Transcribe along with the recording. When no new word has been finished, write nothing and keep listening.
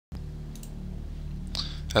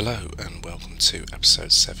Hello and welcome to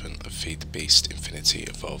episode 7 of Feed the Beast Infinity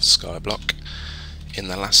Evolved Skyblock. In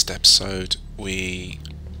the last episode we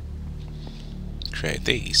created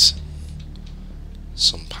these.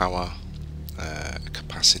 Some power, a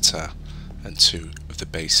capacitor and two of the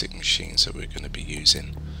basic machines that we're going to be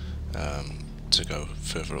using to go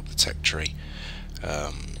further up the tech tree.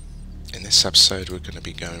 In this episode we're going to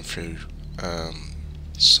be going through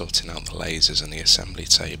sorting out the lasers and the assembly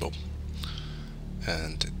table.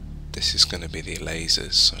 And this is going to be the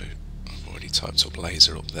lasers, so I've already typed up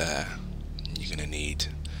laser up there. You're going to need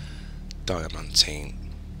diamantine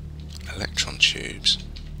electron tubes,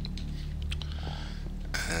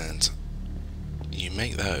 and you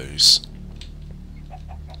make those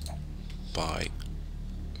by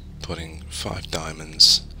putting 5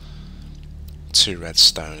 diamonds, 2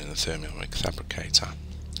 redstone in the thermodynamic fabricator.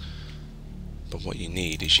 But what you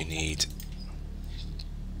need is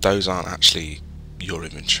those aren't actually your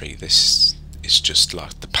inventory, this is just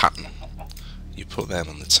like the pattern. You put them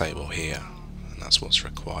on the table here and that's what's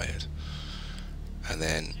required. And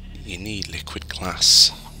then you need liquid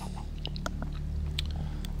glass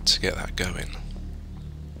to get that going.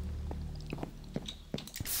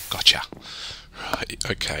 Gotcha. Right,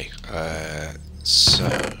 okay, so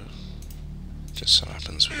just so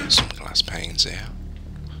happens we've got some glass panes here.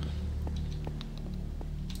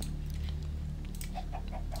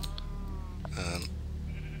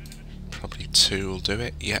 Probably 2 will do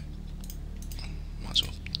it. Yep. Might as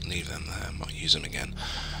well leave them there. Might use them again.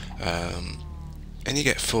 And you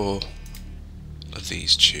get 4 of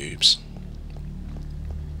these tubes.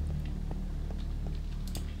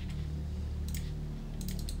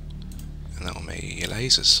 And that will make your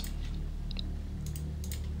lasers.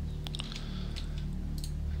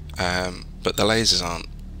 But the lasers aren't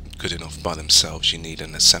good enough by themselves. You need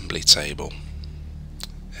an assembly table.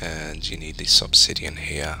 And you need this obsidian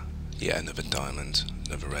here. Yeah, another diamond,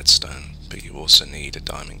 another redstone, but you also need a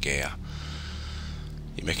diamond gear.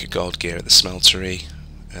 You make a gold gear at the smeltery,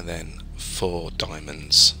 and then 4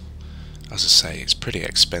 diamonds. As I say, it's pretty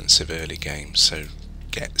expensive early game, so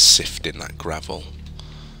get sifting that gravel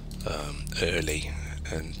early,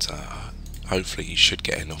 and hopefully you should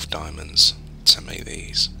get enough diamonds to make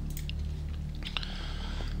these.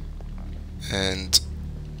 And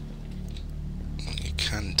what you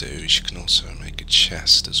can do is you can also make a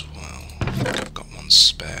chest as well. I think I've got one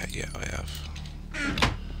spare. Yeah, I have.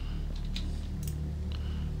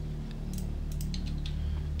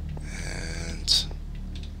 And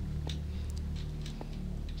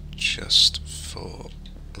just for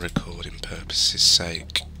recording purposes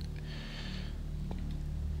sake,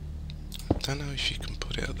 I don't know if you can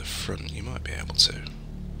put it at the front. You might be able to.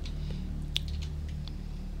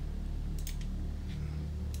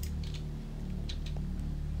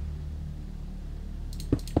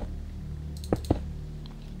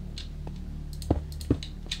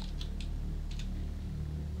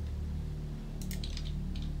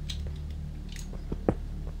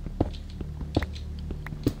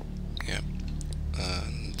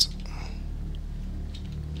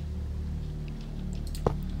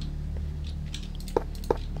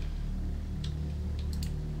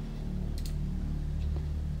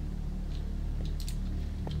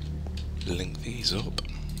 Link these up.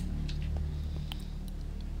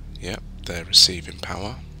 Yep, they're receiving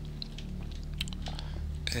power,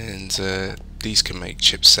 and these can make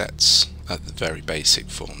chipsets at the very basic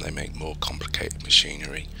form. They make more complicated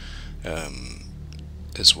machinery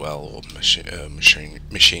as well, or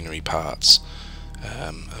machinery parts,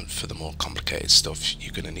 and for the more complicated stuff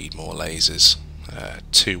you're going to need more lasers.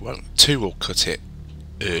 2 will cut it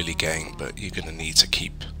early game, but you're going to need to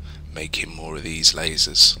keep making more of these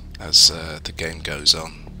lasers as the game goes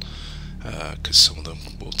on, because some of them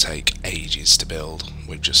will take ages to build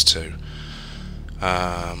with just 2.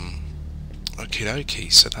 Okie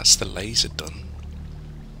dokie, so that's the laser done.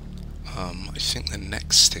 I think the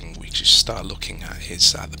next thing we just start looking at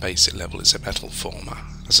is at the basic level is a metal former.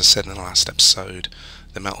 As I said in the last episode,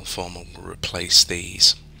 the metal former will replace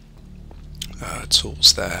these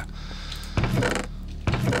tools there.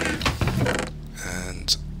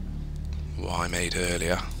 And what I made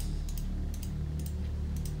earlier,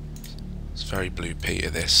 it's very Blue Peter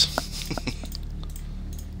this.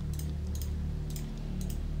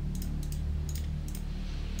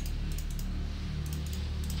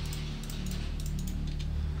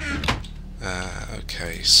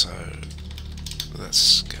 Okay, so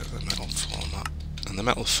let's get the metal format, and the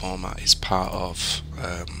metal format is part of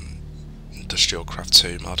Industrial Craft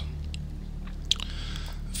 2 mod.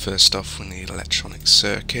 First off, we need electronic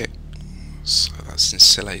circuit. So that's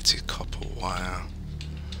insulated copper wire,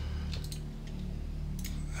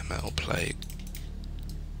 metal plate,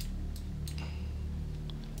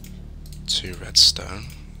 2 redstone.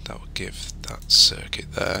 That will give that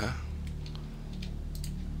circuit there.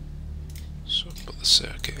 So I'll put the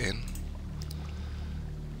circuit in.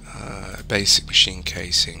 Basic machine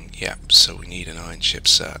casing, yep, so we need an iron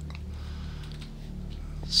chipset.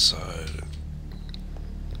 So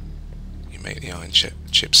you make the iron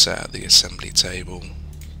chipset at the assembly table,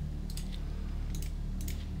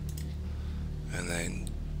 and then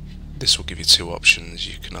this will give you 2 options.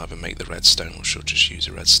 You can either make the redstone, which will just use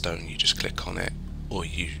a redstone, you just click on it, or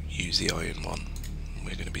you use the iron one.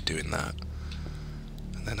 We're going to be doing that,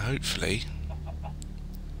 and then hopefully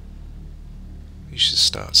you should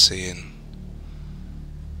start seeing,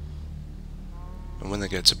 and when they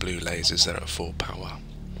go to blue lasers they're at full power.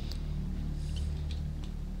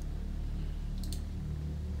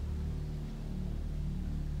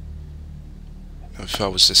 Now if I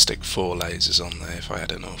was to stick 4 lasers on there, if I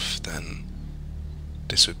had enough, then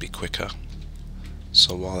this would be quicker.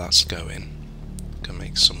 So while that's going, I can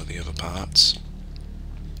make some of the other parts.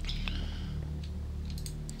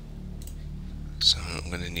 So I'm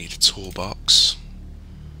going to need a toolbox.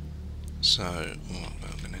 So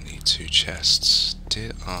I'm going to need 2 chests.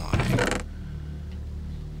 Did I?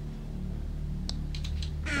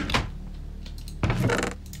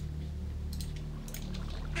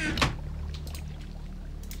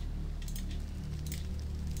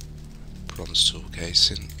 Bronze tool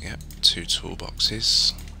casing. Yep, 2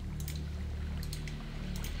 toolboxes.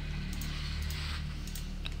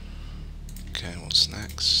 Okay, what's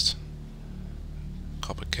next?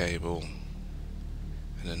 Copper cable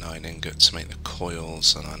and a 9 ingot to make the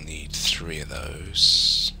coils, and I need 3 of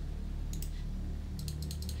those.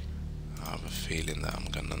 I have a feeling that I'm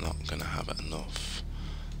not gonna have enough.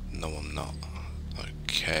 No, I'm not.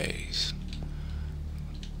 Okay.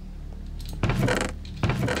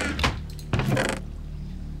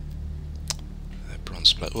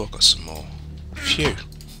 Bronze plate. Oh, I've got some more. Phew.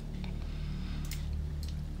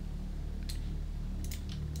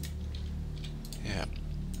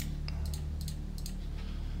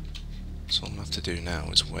 So all I have to do now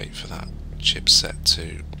is wait for that chipset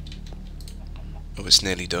to... Oh, it's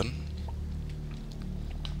nearly done.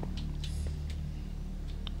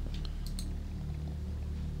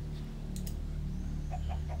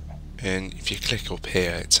 And if you click up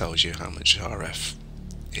here, it tells you how much RF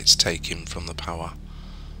it's taking from the power.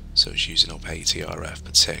 So it's using up 80 RF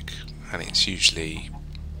per tick, and it's usually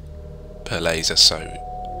per laser,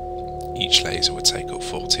 so each laser would take up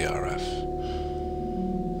 40 RF.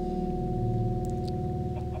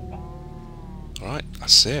 Alright,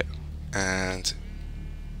 that's it, and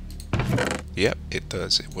yep, it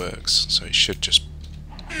does, it works. So it should just,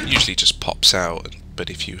 it usually just pops out, but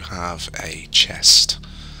if you have a chest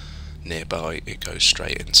nearby, it goes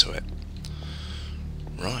straight into it.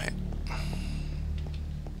 Right,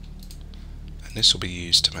 and this will be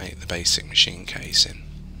used to make the basic machine casing.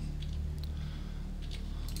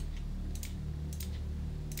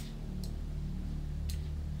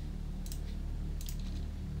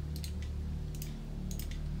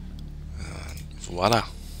 Voila,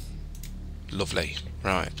 lovely.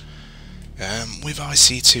 Right, with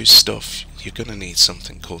IC2 stuff you're going to need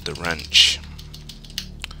something called the wrench.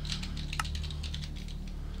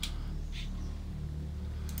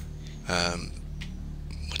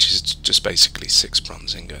 Which is just basically 6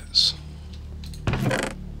 bronze ingots.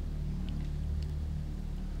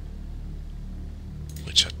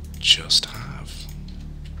 Which I just have.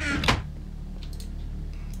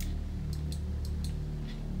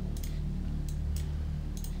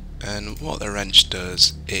 And what the wrench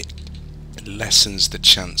does, it lessens the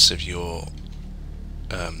chance of your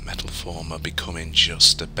metal former becoming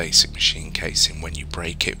just a basic machine casing when you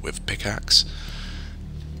break it with pickaxe.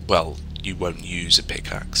 Well, you won't use a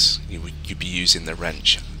pickaxe, you'd be using the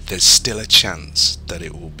wrench. There's still a chance that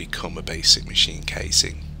it will become a basic machine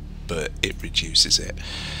casing, but it reduces it.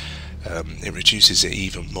 It reduces it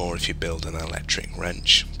even more if you build an electric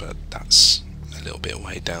wrench, but that's a little bit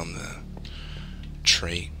way down the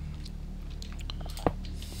tree.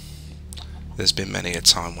 There's been many a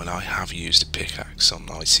time when I have used a pickaxe on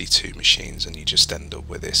IC2 machines and you just end up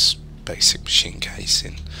with this basic machine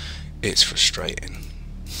casing. It's frustrating.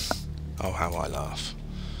 Oh, how I laugh.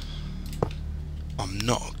 I'm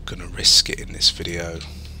not going to risk it in this video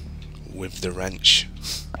with the wrench,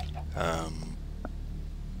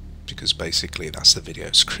 because basically that's the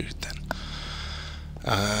video screwed then.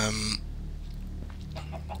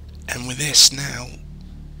 And with this now,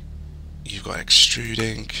 you've got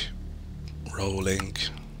extruding, rolling,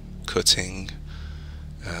 cutting,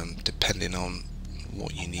 depending on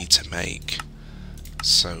what you need to make.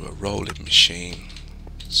 So a rolling machine,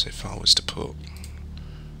 so if I was to put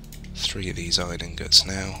 3 of these iron ingots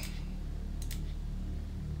now,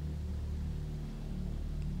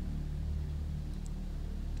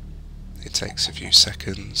 it takes a few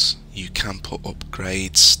seconds. You can put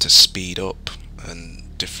upgrades to speed up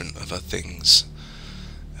and different other things,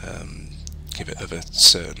 give it other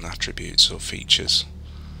certain attributes or features.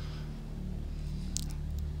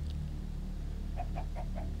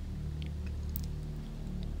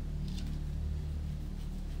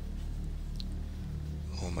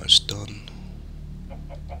 Almost done.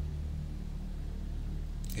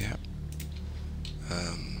 Yeah.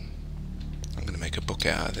 I'm going to make a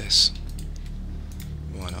bucket out of this.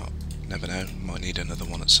 Why not? Never know. Might need another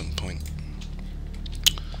one at some point.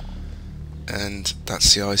 And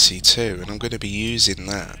that's the IC2, and I'm going to be using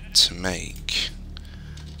that to make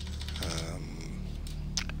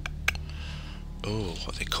oh,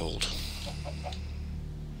 what are they called?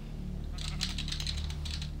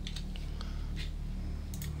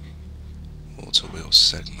 Water wheel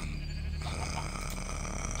segment.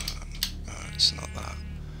 No, it's not that.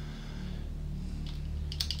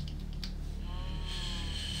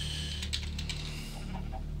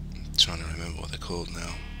 I'm trying to remember what they're called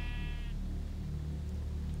now.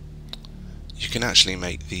 You can actually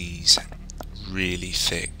make these really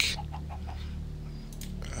thick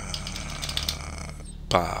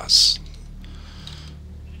bars.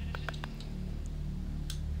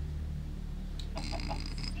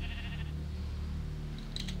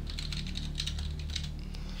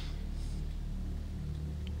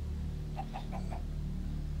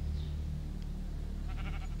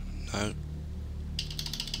 No.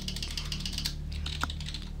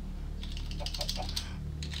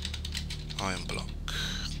 Iron block.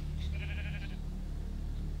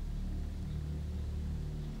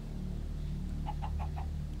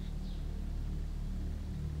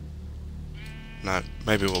 No,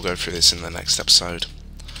 maybe we'll go through this in the next episode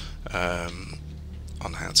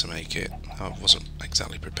on how to make it. I wasn't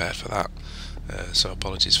exactly prepared for that, so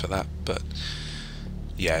apologies for that, but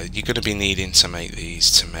yeah, you're going to be needing to make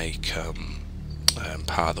these to make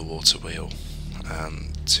power the water wheel,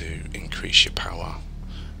 to increase your power,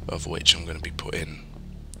 of which I'm going to be putting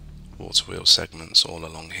water wheel segments all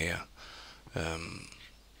along here.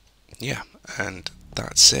 Yeah, and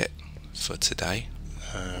that's it for today.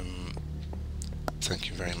 Thank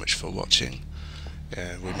you very much for watching.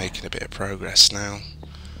 We're making a bit of progress now.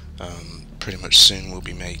 Pretty much soon we'll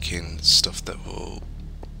be making stuff that will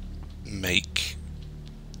make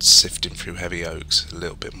sifting through heavy oaks a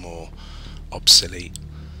little bit more obsolete.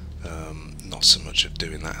 Not so much of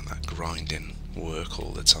doing that grinding work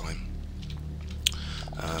all the time.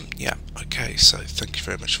 Yeah, okay, so thank you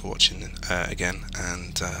very much for watching again,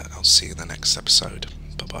 and I'll see you in the next episode.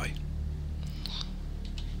 Bye bye.